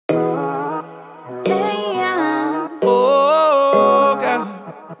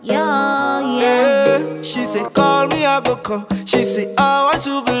She said, call me, I go come. She said, I want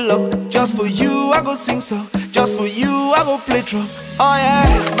to belong. Just for you, I go sing song. Just for you, I go play drum. Oh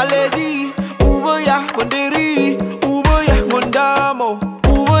yeah, my lady. Ubo ya wanderi, ubo ya wandamo,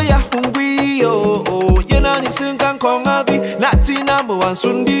 ubo ya hungwi yo. Yena ni singang kongabi, nati number one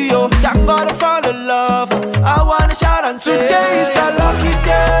sundi yo. Thank God for the love. I wanna shout and say, today is a lucky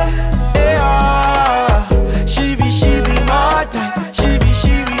day. Yeah, she be my type, she be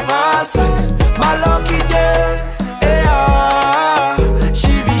my size. My lucky day. Yeah,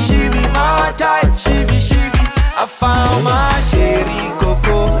 she be my type, she be. I found my sherry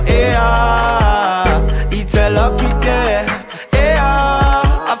coco. Yeah, it's a lucky day. Yeah,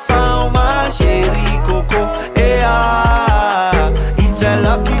 I found my sherry coco. Yeah, it's a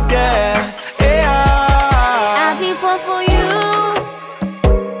lucky day. Yeah, I did fall for you.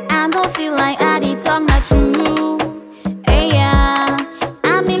 I don't feel like I did talk not true. Yeah,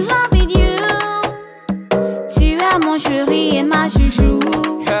 I'm in love with you. Tu es mon chéri et ma chouchou.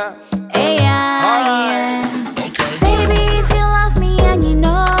 Yeah. Baby, if you love me and you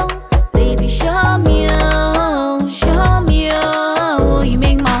know, baby, show me oh. You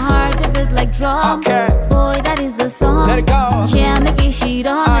make my heart a bit like drum. Okay. Boy, that is the song. Let it go. Yeah, make it shit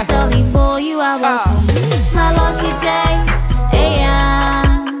on the telly, boy, you are welcome. My lucky day, yeah.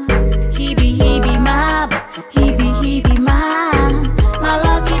 He be my, he be mine. My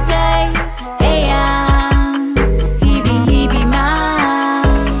lucky day, yeah. He be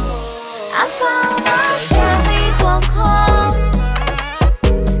mine. I found my Chevy Coco.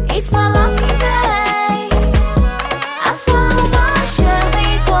 It's my lucky day. I found my Chevy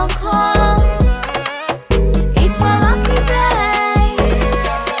Coco. It's my lucky day.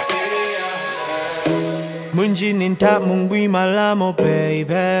 Munji ninta mungwi malamo,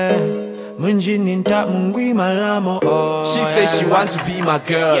 baby. Munji ninta mungwi malamo, oh. She said she wants to be my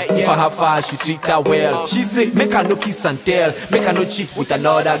girl. For her far, she treat her well. She said, make her no kiss and tell, make her no cheat with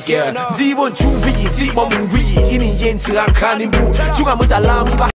another girl. Zibo juvi, zibo mungwi, ini yenti akani mbu. Chunga mutalami ba.